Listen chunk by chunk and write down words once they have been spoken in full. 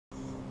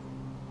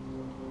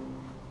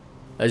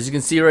As you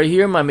can see right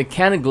here, my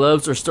mechanic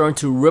gloves are starting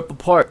to rip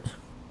apart.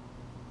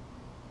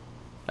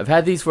 I've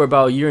had these for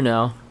about a year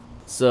now.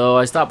 So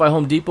I stopped by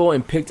Home Depot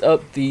and picked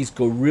up these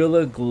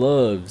Gorilla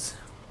gloves.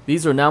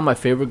 These are now my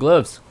favorite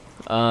gloves.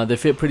 They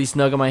fit pretty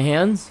snug on my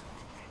hands.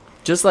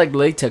 Just like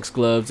latex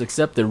gloves,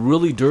 except they're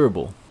really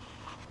durable.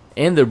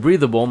 And they're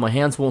breathable, my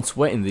hands won't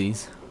sweat in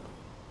these.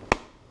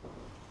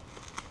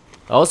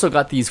 I also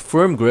got these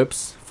firm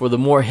grips for the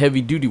more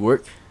heavy duty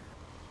work.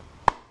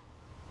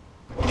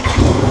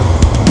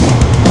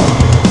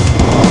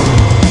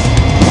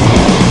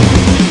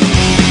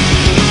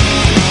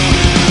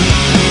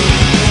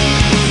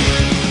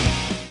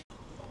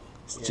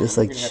 It's just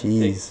like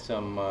cheese.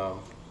 Some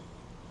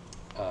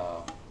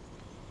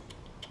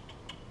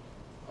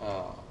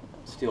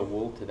steel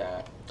wool to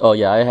that. Oh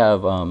yeah, I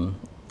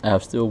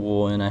have steel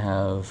wool, and it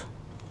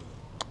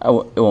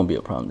won't be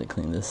a problem to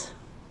clean this.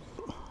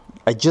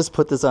 I just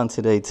put this on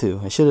today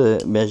too. I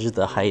should have measured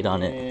the height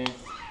on it.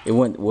 It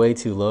went way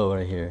too low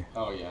right here.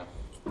 Oh yeah.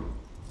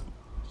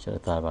 Should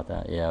have thought about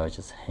that. Yeah, I was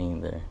just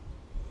hanging there.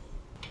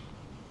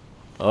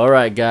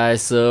 Alright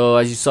guys, so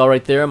as you saw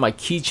right there, my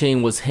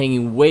keychain was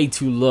hanging way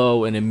too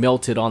low and it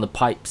melted on the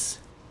pipes.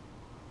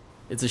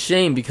 It's a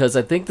shame because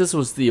I think this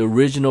was the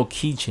original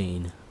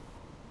keychain.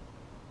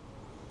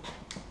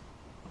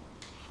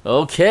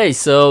 Okay,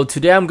 so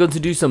today I'm going to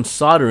do some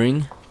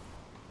soldering.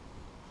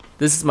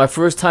 This is my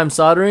first time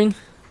soldering.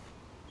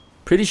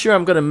 Pretty sure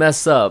I'm gonna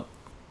mess up.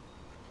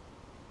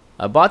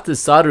 I bought this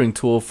soldering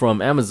tool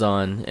from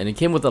Amazon and it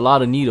came with a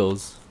lot of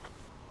needles.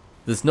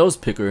 This nose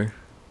picker,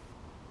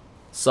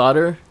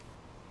 solder,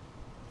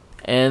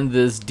 and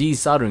this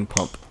desoldering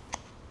pump.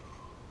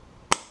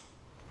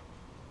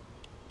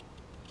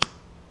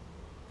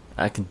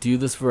 I can do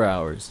this for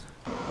hours.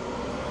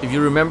 If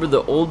you remember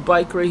the old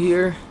bike right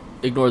here,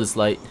 ignore this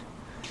light.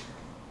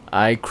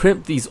 I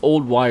crimped these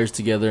old wires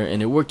together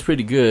and it worked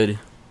pretty good.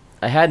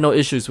 I had no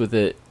issues with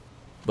it,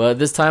 but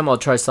this time I'll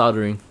try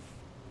soldering.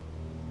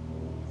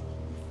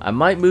 I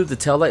might move the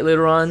taillight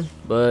later on,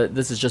 but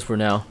this is just for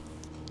now.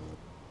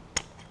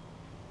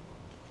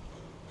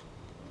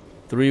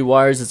 3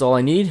 wires is all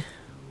I need.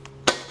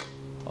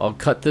 I'll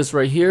cut this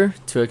right here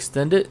to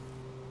extend it.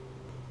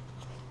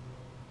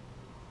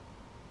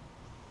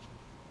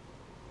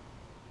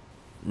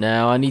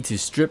 Now I need to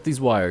strip these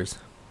wires.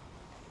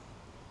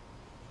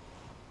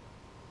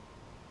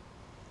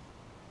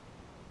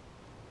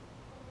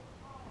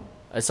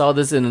 I saw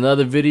this in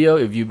another video.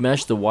 If you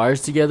mesh the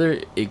wires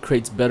together, it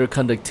creates better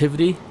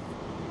conductivity.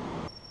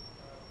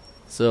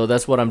 So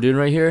that's what I'm doing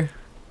right here.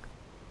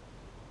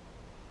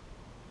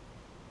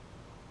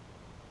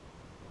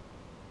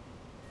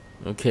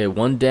 Okay,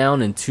 1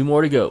 down and 2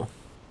 more to go.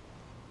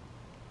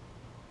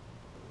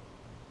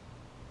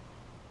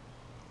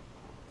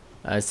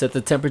 I set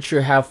the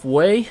temperature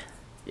halfway.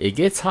 It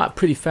gets hot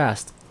pretty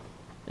fast.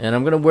 And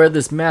I'm gonna wear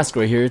this mask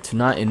right here to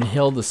not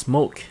inhale the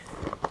smoke.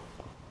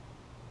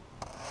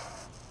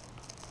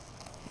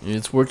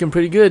 It's working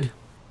pretty good.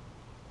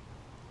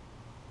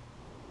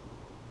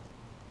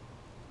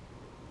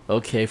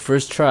 Okay,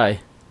 first try.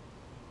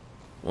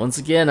 Once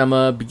again, I'm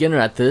a beginner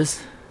at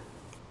this.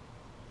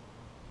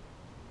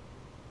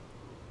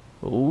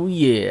 Oh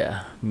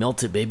yeah,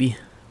 melt it, baby.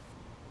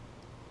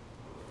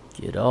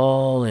 Get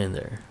all in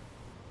there.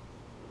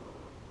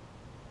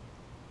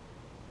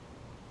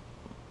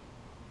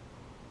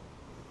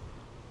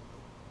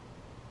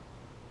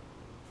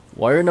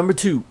 Wire number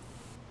 2.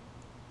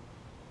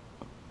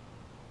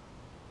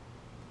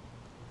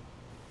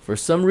 For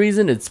some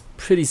reason, it's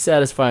pretty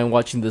satisfying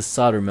watching this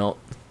solder melt.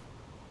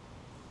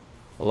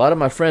 A lot of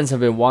my friends have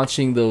been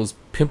watching those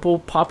pimple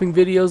popping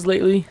videos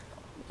lately,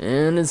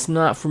 and it's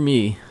not for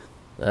me.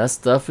 That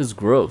stuff is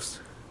gross.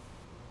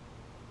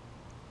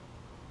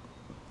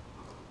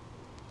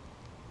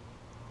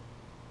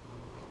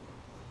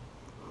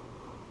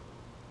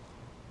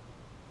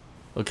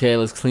 Okay,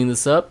 let's clean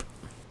this up.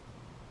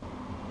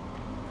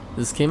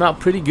 This came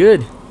out pretty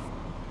good.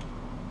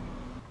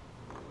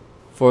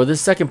 For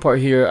this second part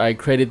here, I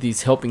created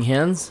these helping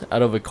hands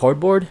out of a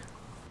cardboard,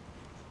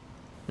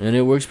 and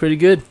it works pretty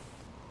good.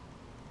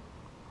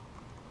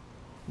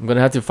 I'm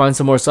gonna have to find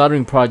some more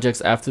soldering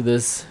projects after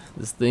this.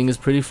 This thing is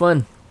pretty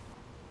fun.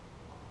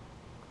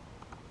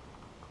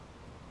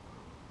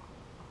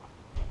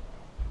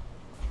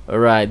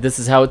 Alright, this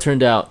is how it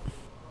turned out.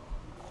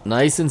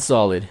 Nice and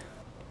solid.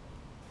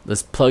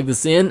 Let's plug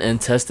this in and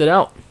test it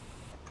out.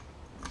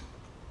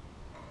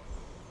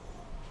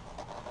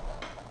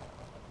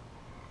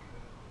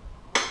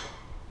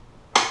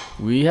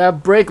 We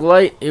have brake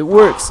light, it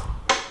works.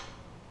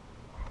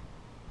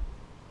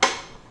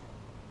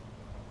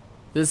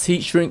 This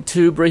heat shrink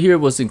tube right here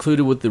was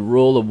included with the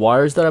roll of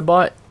wires that I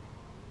bought,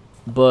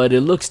 but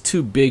it looks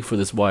too big for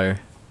this wire.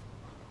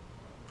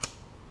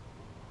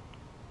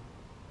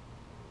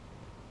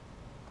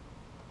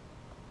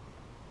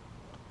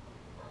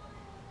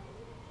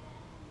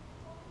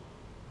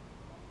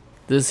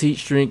 This heat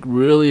shrink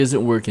really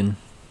isn't working.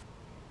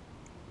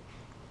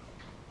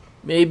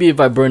 Maybe if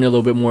I burn it a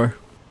little bit more.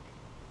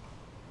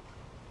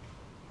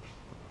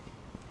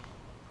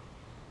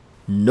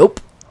 Nope,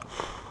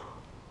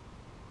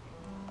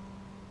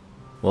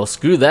 Well,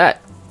 screw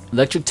that.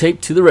 Electric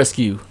tape to the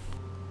rescue.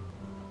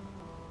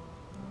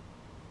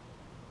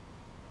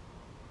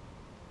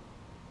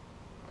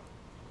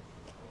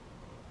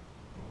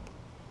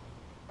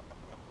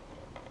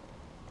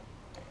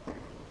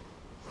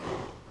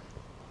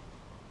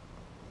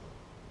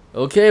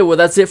 Okay, well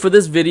that's it for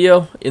this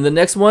video. In the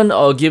next one,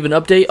 I'll give an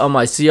update on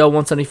my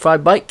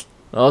CL175 bike.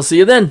 I'll see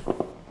you then.